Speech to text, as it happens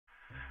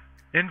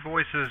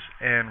Invoices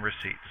and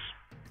receipts.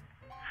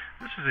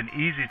 This is an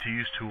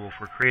easy-to-use tool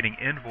for creating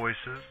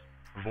invoices,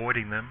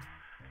 voiding them,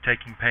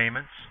 taking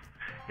payments,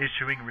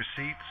 issuing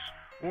receipts,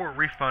 or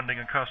refunding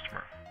a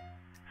customer.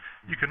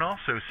 You can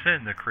also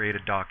send the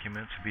created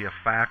documents via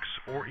fax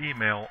or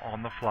email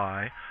on the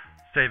fly,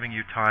 saving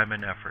you time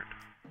and effort.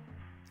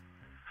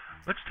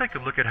 Let's take a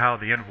look at how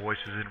the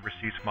Invoices and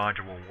Receipts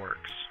module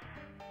works.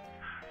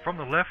 From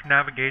the left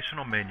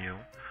navigational menu,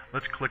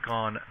 let's click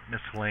on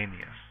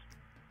Miscellaneous.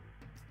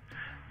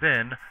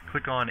 Then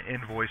click on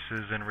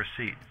Invoices and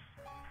Receipts.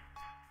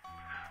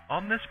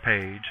 On this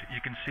page,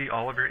 you can see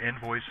all of your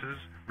invoices,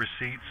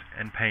 receipts,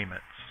 and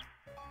payments.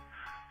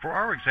 For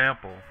our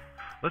example,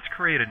 let's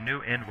create a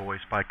new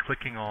invoice by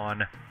clicking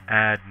on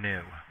Add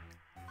New.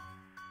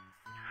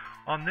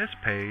 On this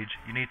page,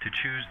 you need to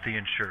choose the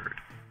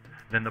insured,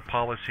 then the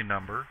policy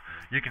number.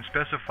 You can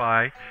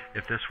specify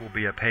if this will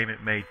be a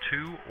payment made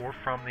to or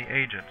from the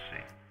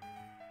agency.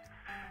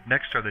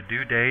 Next are the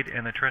due date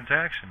and the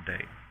transaction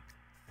date.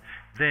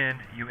 Then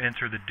you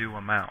enter the due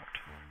amount.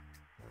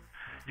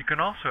 You can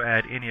also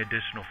add any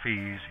additional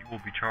fees you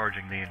will be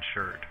charging the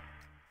insured.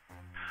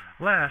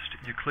 Last,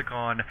 you click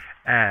on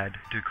Add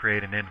to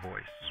create an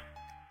invoice.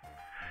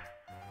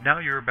 Now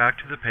you're back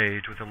to the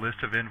page with a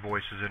list of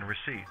invoices and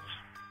receipts.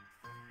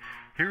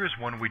 Here is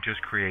one we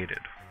just created.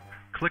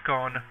 Click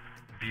on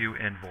View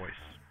Invoice.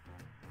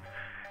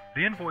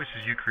 The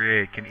invoices you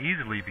create can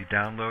easily be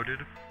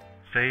downloaded,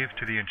 saved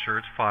to the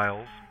insured's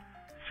files,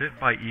 sent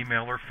by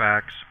email or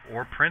fax,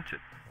 or printed.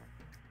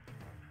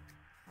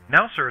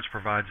 NowSearch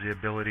provides the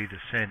ability to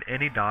send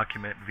any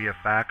document via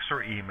fax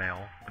or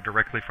email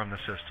directly from the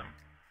system.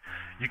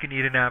 You can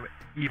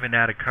even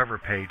add a cover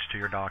page to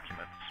your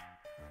documents.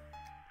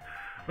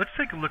 Let's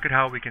take a look at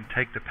how we can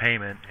take the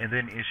payment and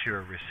then issue a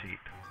receipt.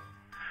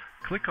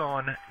 Click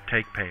on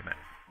Take Payment.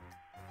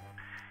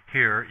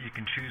 Here you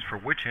can choose for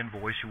which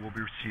invoice you will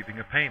be receiving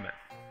a payment.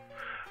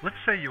 Let's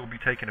say you will be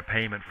taking a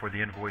payment for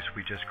the invoice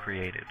we just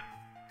created.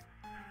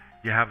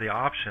 You have the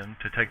option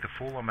to take the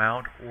full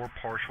amount or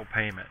partial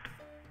payment.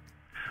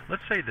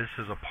 Let's say this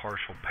is a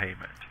partial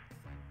payment.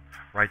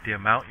 Write the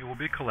amount you will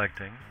be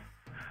collecting,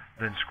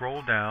 then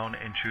scroll down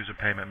and choose a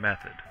payment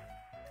method.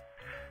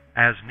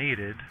 As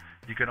needed,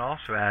 you can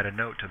also add a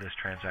note to this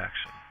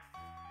transaction.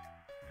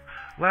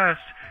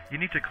 Last, you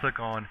need to click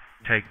on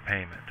Take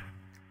Payment.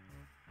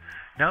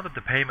 Now that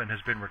the payment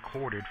has been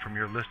recorded from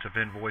your list of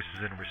invoices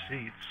and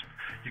receipts,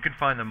 you can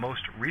find the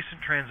most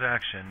recent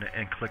transaction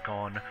and click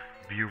on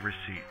View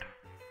Receipt.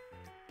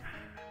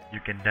 You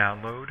can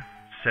download,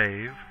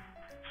 save,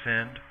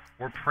 send,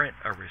 or print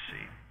a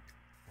receipt.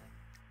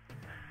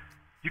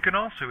 You can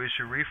also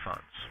issue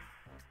refunds.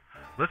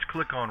 Let's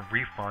click on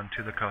Refund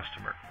to the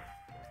customer.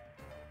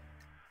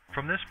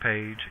 From this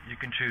page, you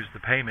can choose the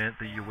payment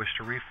that you wish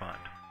to refund.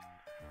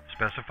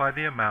 Specify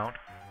the amount,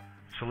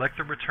 select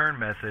the return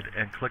method,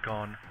 and click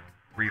on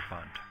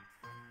Refund.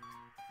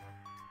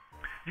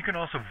 You can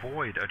also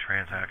void a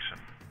transaction.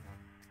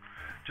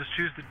 Just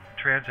choose the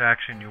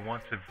transaction you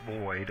want to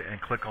void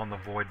and click on the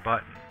Void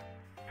button.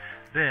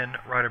 Then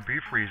write a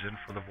brief reason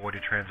for the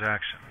voided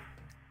transaction.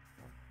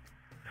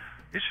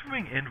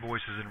 Issuing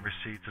invoices and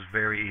receipts is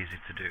very easy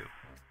to do.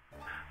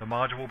 The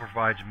module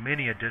provides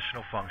many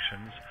additional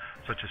functions,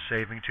 such as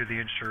saving to the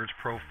insured's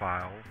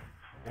profile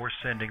or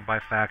sending by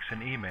fax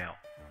and email.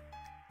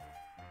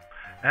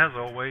 As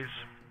always,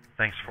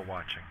 thanks for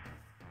watching.